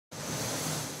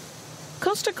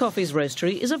Costa Coffee's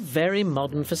roastery is a very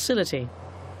modern facility,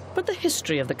 but the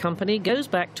history of the company goes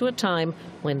back to a time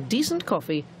when decent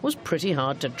coffee was pretty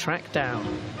hard to track down.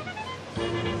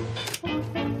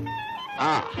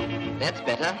 Ah, that's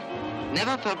better.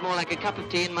 Never felt more like a cup of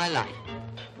tea in my life.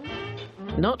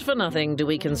 Not for nothing do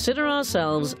we consider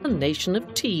ourselves a nation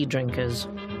of tea drinkers.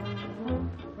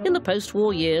 In the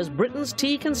post-war years, Britain's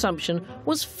tea consumption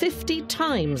was 50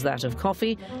 times that of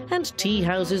coffee, and tea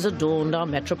houses adorned our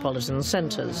metropolitan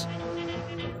centres.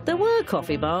 There were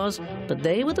coffee bars, but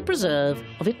they were the preserve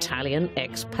of Italian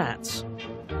expats.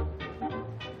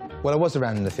 Well, I was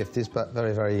around in the 50s, but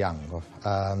very, very young.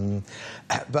 I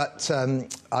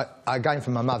came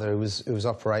from my mother, who was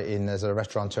operating as a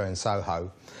restaurateur in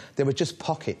Soho. There were just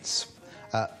pockets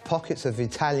of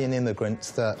Italian immigrants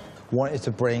that wanted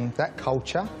to bring that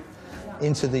culture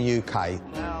into the UK.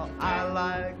 Now, I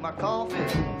like my coffee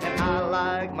and I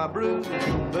like my brew,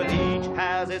 but each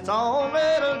has its own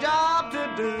little job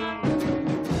to do.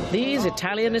 These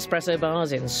Italian espresso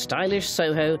bars in stylish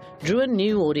Soho drew a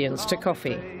new audience to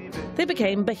coffee. They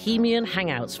became bohemian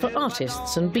hangouts for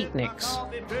artists and beatniks.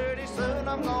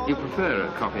 You prefer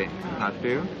a coffee, I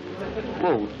feel?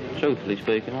 Well, truthfully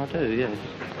speaking, I do, yes.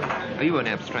 Are you an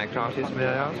abstract artist, may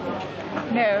I ask?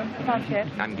 No, not yet.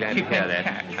 I'm glad to hear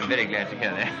that. I'm very glad to hear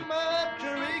that.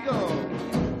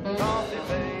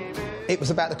 It was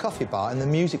about the coffee bar and the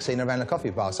music scene around the coffee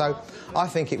bar. So I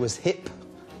think it was hip,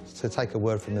 to take a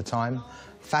word from the time,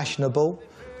 fashionable,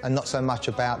 and not so much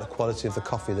about the quality of the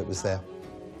coffee that was there.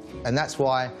 And that's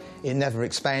why it never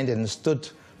expanded and stood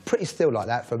pretty still like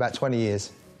that for about 20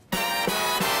 years.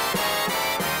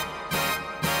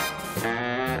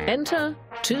 Enter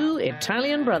two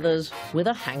Italian brothers with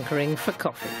a hankering for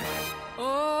coffee.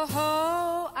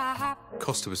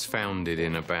 Costa was founded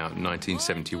in about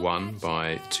 1971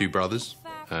 by two brothers,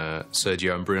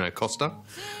 Sergio and Bruno Costa,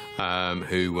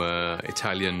 who were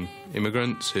Italian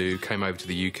immigrants who came over to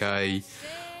the UK,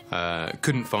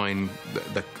 couldn't find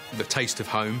the taste of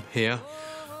home here,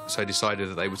 so decided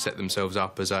that they would set themselves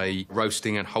up as a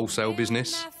roasting and wholesale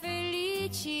business.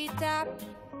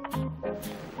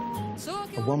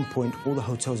 At one point, all the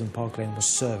hotels in Park Lane were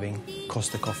serving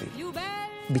Costa Coffee.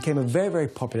 It became a very, very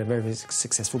popular, very, very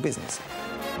successful business.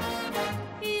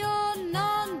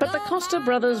 But the Costa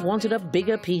brothers wanted a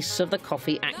bigger piece of the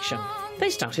coffee action. They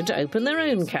started to open their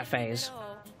own cafes.